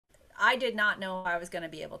I did not know I was going to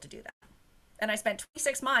be able to do that. And I spent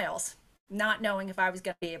 26 miles not knowing if I was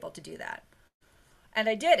going to be able to do that. And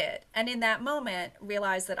I did it. And in that moment,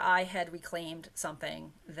 realized that I had reclaimed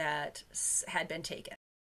something that had been taken.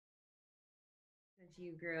 Since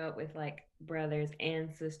you grew up with like brothers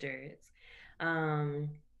and sisters, um,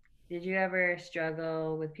 did you ever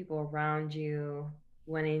struggle with people around you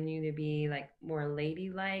wanting you to be like more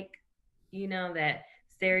ladylike? You know, that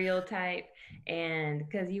stereotype. And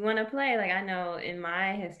because you want to play, like I know in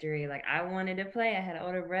my history, like I wanted to play. I had an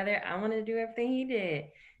older brother. I wanted to do everything he did.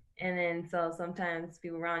 And then so sometimes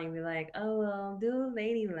people around you be like, oh, well, do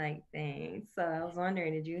ladylike things. So I was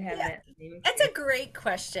wondering, did you have Yeah, that same it's a experience? great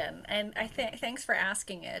question, and I think thanks for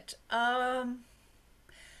asking it.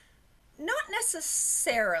 Not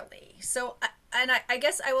necessarily. So, I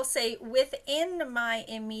guess I will say within my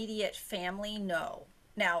immediate family, no.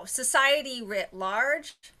 Now, society writ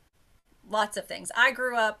large, lots of things. I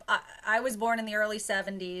grew up. I was born in the early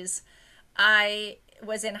 '70s. I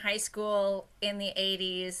was in high school in the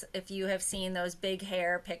 '80s. If you have seen those big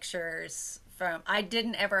hair pictures from, I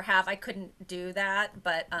didn't ever have. I couldn't do that,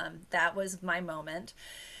 but that was my moment.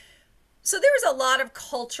 So there was a lot of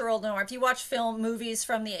cultural norm. If you watch movies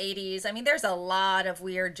from the '80s, I mean, there's a lot of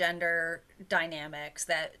weird gender dynamics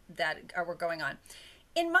were going on.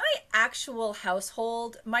 In my actual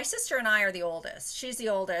household, my sister and I are the oldest. She's the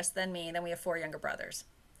oldest, then me, then we have four younger brothers.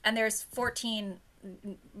 And there's 14,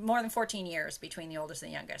 more than 14 years between the oldest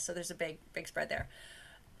and the youngest. So there's a big spread there.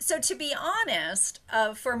 So to be honest,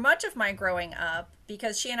 for much of my growing up,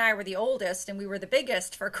 because she and I were the oldest and we were the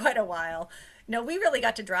biggest for quite a while, no, we really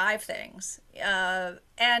got to drive things. And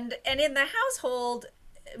in the household,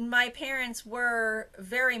 my parents were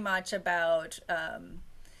very much about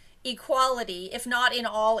equality, if not in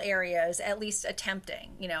all areas, at least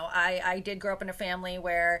attempting. I did grow up in a family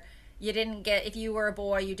where you didn't get, if you were a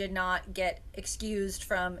boy, you did not get excused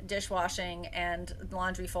from dishwashing and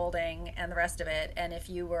laundry folding and the rest of it. And if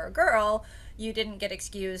you were a girl, you didn't get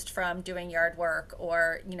excused from doing yard work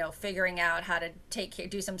or, figuring out how to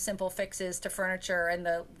do some simple fixes to furniture in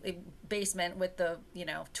the basement with the,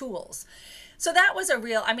 tools. So that was a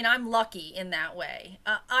real, I mean, I'm lucky in that way.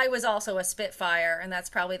 I was also a spitfire, and that's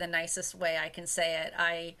probably the nicest way I can say it.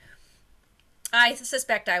 I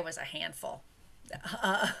suspect I was a handful.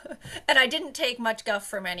 Uh, and I didn't take much guff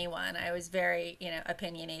from anyone. I was very,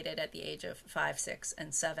 opinionated at the age of 5, 6,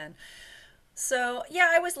 and 7. So, yeah,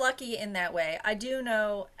 I was lucky in that way. I do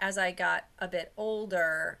know as I got a bit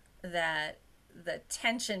older that the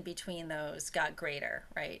tension between those got greater,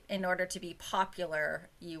 right? In order to be popular,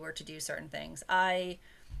 you were to do certain things.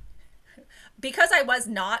 Because I was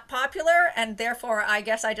not popular, and therefore I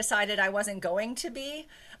guess I decided I wasn't going to be,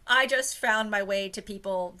 I just found my way to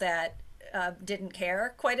people that didn't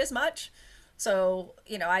care quite as much. So,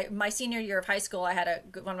 my senior year of high school, I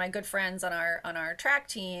had one of my good friends on our track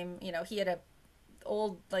team. He had a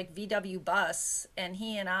old like VW bus, and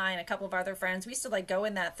he and I and a couple of other friends, we used to like go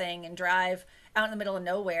in that thing and drive out in the middle of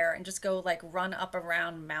nowhere and just go like run up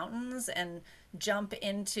around mountains and jump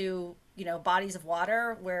into bodies of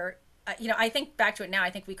water where I think back to it now,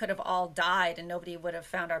 I think we could have all died and nobody would have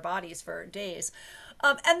found our bodies for days.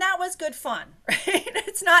 And that was good fun, right?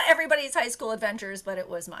 It's not everybody's high school adventures, but it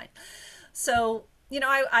was mine. So,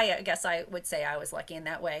 I guess I would say I was lucky in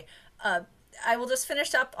that way. I will just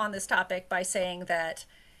finish up on this topic by saying that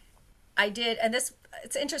I did, and this,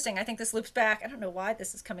 it's interesting. I think this loops back. I don't know why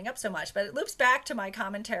this is coming up so much, but it loops back to my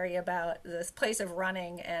commentary about this place of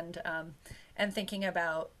running and thinking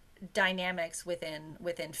about dynamics within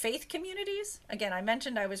faith communities. Again, I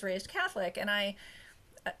mentioned I was raised Catholic, and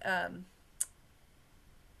um,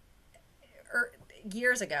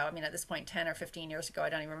 years ago, I mean, at this point, 10 or 15 years ago, I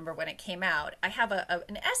don't even remember when it came out. I have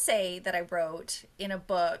an essay that I wrote in a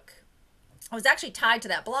book. It was actually tied to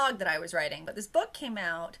that blog that I was writing, but this book came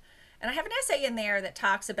out, and I have an essay in there that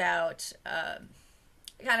talks about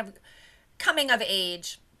kind of coming of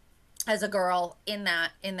age as a girl in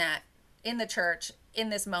the church in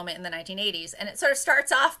this moment in the 1980s. And it sort of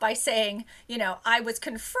starts off by saying, I was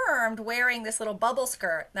confirmed wearing this little bubble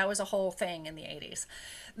skirt. That was a whole thing in the 80s.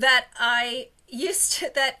 That I used to,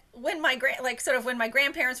 that when when my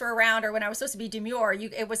grandparents were around or when I was supposed to be demure,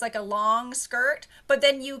 it was like a long skirt, but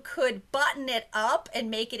then you could button it up and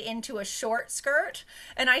make it into a short skirt.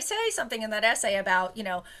 And I say something in that essay about,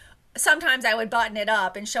 sometimes I would button it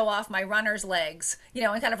up and show off my runner's legs,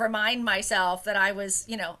 and kind of remind myself that I was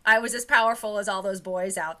as powerful as all those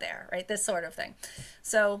boys out there, right? This sort of thing.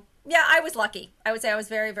 So, yeah, I was lucky. I would say I was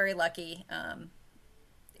very, very lucky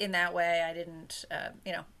in that way. I didn't,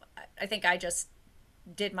 I think I just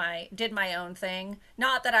did my own thing.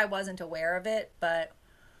 Not that I wasn't aware of it, but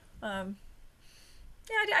Um,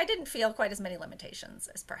 yeah, I didn't feel quite as many limitations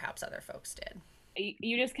as perhaps other folks did.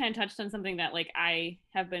 You just kind of touched on something that like I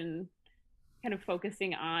have been kind of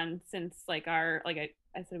focusing on since like our like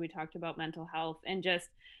I said we talked about mental health and just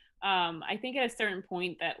I think at a certain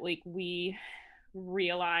point that like we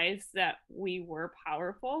realized that we were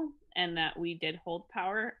powerful and that we did hold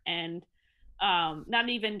power and not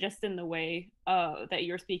even just in the way that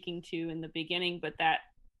you're speaking to in the beginning but that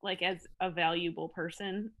like as a valuable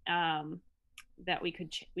person that we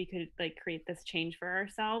could like create this change for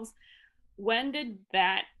ourselves. When did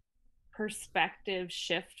that perspective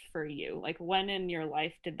shift for you? Like when in your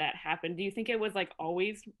life did that happen? Do you think it was like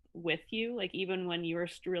always with you, like even when you were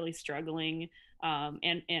really struggling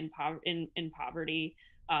in poverty,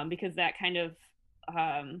 because that kind of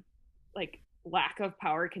um, like lack of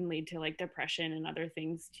power can lead to like depression and other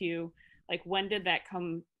things too. Like when did that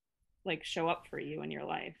come like show up for you in your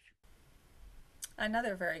life?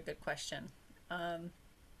 Another very good question. Um,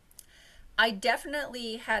 I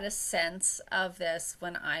definitely had a sense of this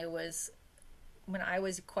when I was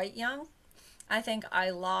quite young. I think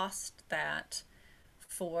I lost that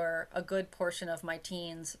for a good portion of my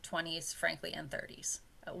teens, 20s, frankly, and 30s,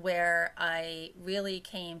 where I really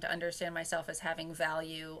came to understand myself as having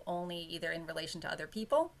value only either in relation to other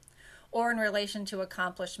people or in relation to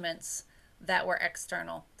accomplishments that were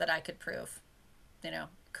external that I could prove. You know,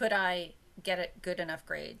 could I get it good enough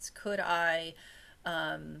grades? Could I,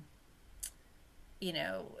 um, you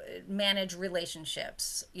know, manage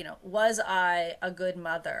relationships? You know, was I a good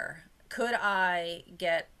mother? Could I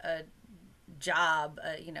get a job,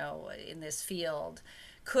 you know, in this field?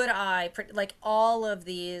 Could I, like all of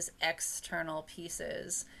these external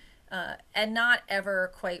pieces, and not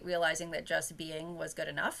ever quite realizing that just being was good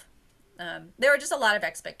enough. There were just a lot of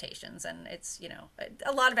expectations, and it's, you know,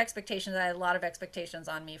 a lot of expectations. I had a lot of expectations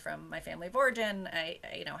on me from my family of origin.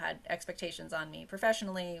 You know, had expectations on me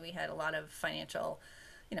professionally. We had a lot of financial,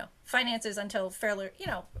 you know, finances until fairly, you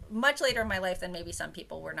know, much later in my life than maybe some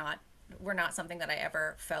people were not something that I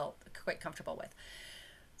ever felt quite comfortable with.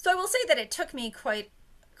 So I will say that it took me quite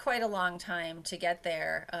a long time to get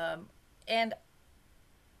there, and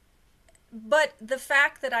but the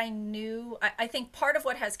fact that I knew, I think part of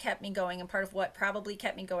what has kept me going and part of what probably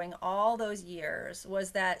kept me going all those years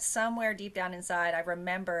was that somewhere deep down inside, I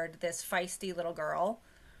remembered this feisty little girl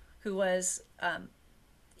who was,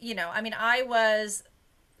 you know, I mean, I was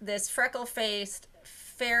this freckle faced,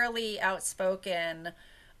 fairly outspoken,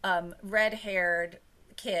 red haired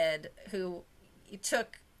kid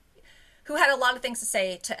took who had a lot of things to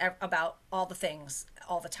say to about all the things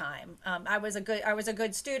all the time. I was a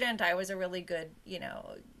good student. I was a really good, you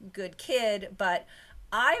know, good kid, but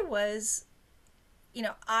I was, you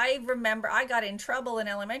know, I remember I got in trouble in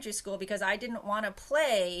elementary school because I didn't want to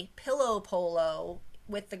play pillow polo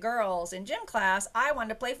with the girls in gym class. I wanted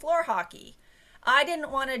to play floor hockey. I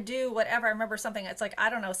didn't want to do whatever. I remember something, it's like, I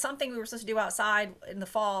don't know, something we were supposed to do outside in the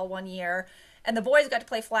fall one year, and the boys got to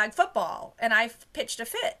play flag football, and I pitched a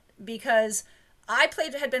fit because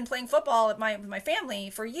had been playing football at my family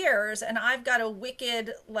for years, and I've got a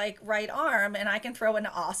wicked like right arm, and I can throw an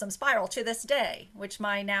awesome spiral to this day, which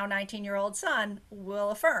my now 19-year-old son will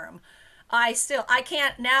affirm. I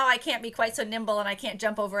can't be quite so nimble, and I can't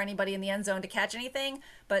jump over anybody in the end zone to catch anything,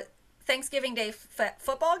 but Thanksgiving Day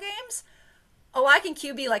football games, oh, I can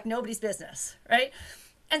QB like nobody's business, right?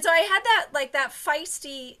 And so I had that like that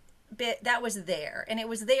feisty bit that was there, and it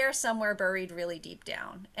was there somewhere buried really deep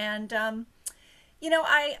down. And you know,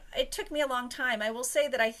 I it took me a long time. I will say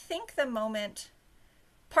that I think the moment,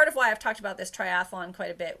 part of why I've talked about this triathlon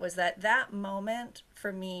quite a bit was that moment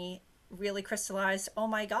for me really crystallized. Oh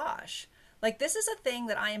my gosh. Like, this is a thing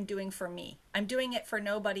that I am doing for me. I'm doing it for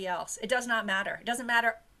nobody else. It does not matter. It doesn't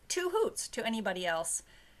matter two hoots to anybody else.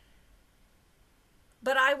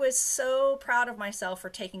 But I was so proud of myself for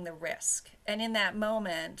taking the risk. And in that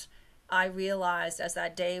moment, I realized as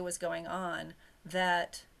that day was going on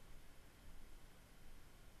that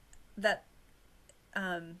that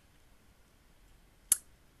um,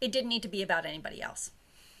 it didn't need to be about anybody else.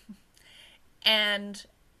 And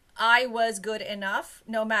I was good enough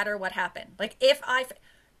no matter what happened. Like, if I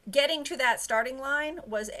getting to that starting line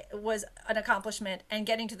was an accomplishment, and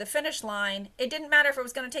getting to the finish line, it didn't matter if it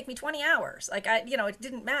was going to take me 20 hours. Like, I, you know, it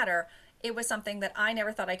didn't matter. It was something that I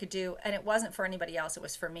never thought I could do, and it wasn't for anybody else, it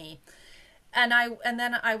was for me. And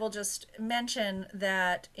then I will just mention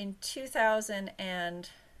that in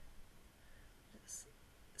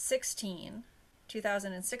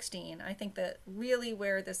 2016, I think that really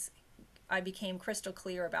where this I became crystal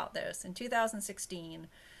clear about this. In 2016,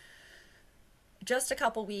 just a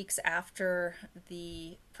couple weeks after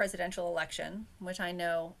the presidential election, which I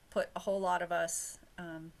know put a whole lot of us.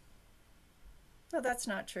 No, that's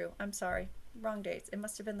not true. I'm sorry. Wrong dates. It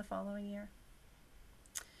must have been the following year.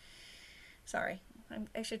 Sorry.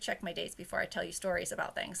 I should check my dates before I tell you stories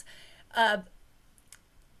about things. Uh,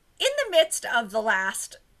 in the midst of the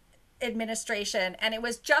last administration, and it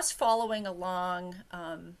was just following along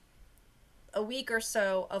a week or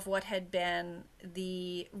so of what had been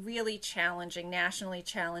the really challenging, nationally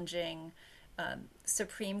challenging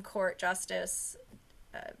Supreme Court justice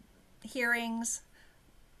hearings,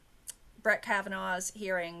 Brett Kavanaugh's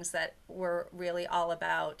hearings that were really all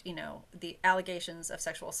about, the allegations of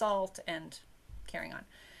sexual assault and carrying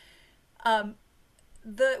on.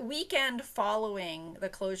 The weekend following the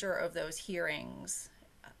closure of those hearings,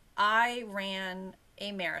 I ran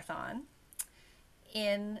a marathon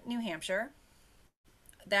in New Hampshire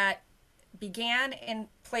that began in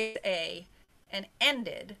place A and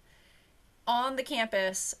ended on the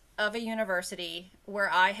campus of a university where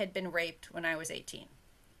I had been raped when I was 18.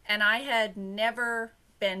 And I had never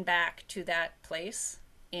been back to that place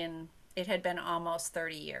in, it had been almost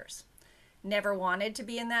 30 years. Never wanted to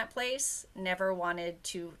be in that place, never wanted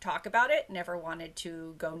to talk about it, never wanted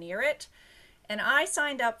to go near it. And I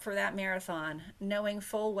signed up for that marathon knowing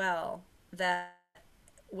full well that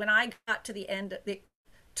when I got to the end, the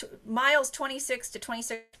miles 26 to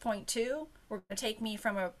 26.2 were going to take me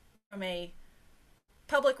from a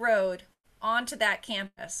public road onto that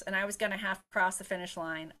campus, and I was going to have to cross the finish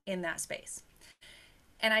line in that space.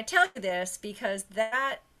 And I tell you this because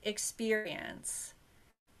that experience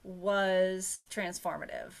was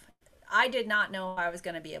transformative. I did not know I was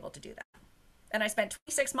going to be able to do that. And I spent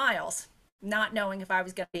 26 miles not knowing if I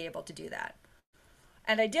was going to be able to do that.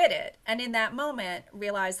 And I did it. And in that moment,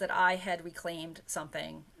 realized that I had reclaimed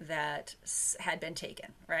something that had been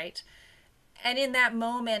taken, right? And in that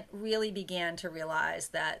moment, really began to realize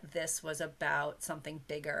that this was about something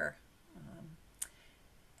bigger.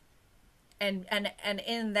 And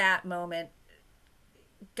in that moment,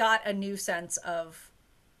 got a new sense of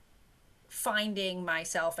finding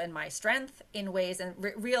myself and my strength in ways and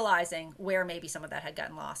realizing where maybe some of that had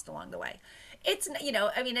gotten lost along the way. It's,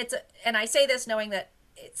 I mean, and I say this knowing that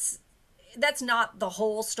that's not the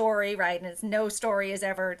whole story, right? And it's no story is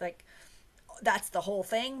ever like, that's the whole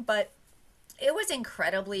thing, but it was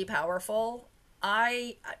incredibly powerful.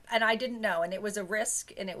 I didn't know, and it was a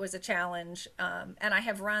risk and it was a challenge. And I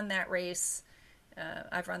have run that race.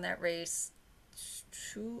 I've run that race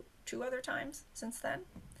two other times since then.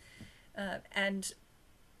 And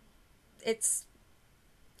it's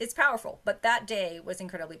powerful, but that day was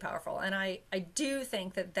incredibly powerful. And I do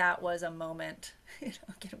think that was a moment,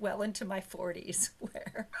 get well into my 40s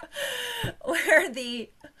where the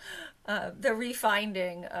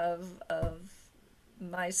refinding of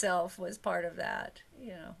myself was part of that.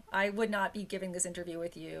 I would not be giving this interview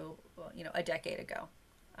with you, a decade ago.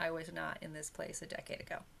 I was not in this place a decade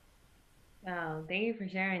ago. Oh, thank you for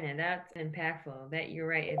sharing that. That's impactful. That you're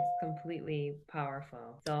right. It's completely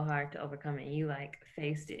powerful. So hard to overcome it. You like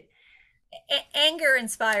faced it. Anger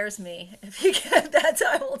inspires me. If you get that,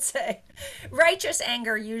 I will say, righteous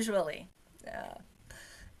anger usually. Uh,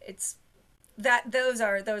 it's that those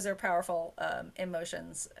are powerful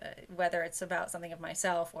emotions. Whether it's about something of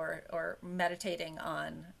myself or meditating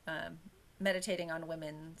on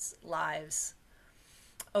women's lives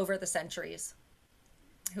over the centuries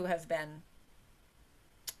who have been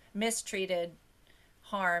mistreated,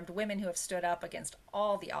 harmed, women who have stood up against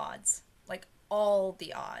all the odds, like all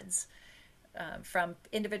the odds, from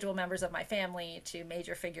individual members of my family to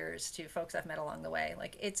major figures to folks I've met along the way.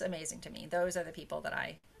 Like, it's amazing to me. Those are the people that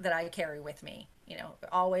I carry with me.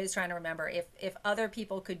 Always trying to remember if other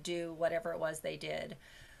people could do whatever it was they did,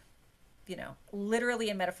 literally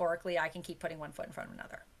and metaphorically, I can keep putting one foot in front of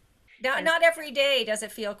another. Now, And not every day does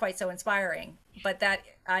it feel quite so inspiring, but that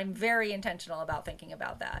I'm very intentional about thinking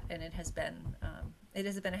about that, and it has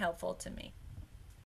been helpful to me.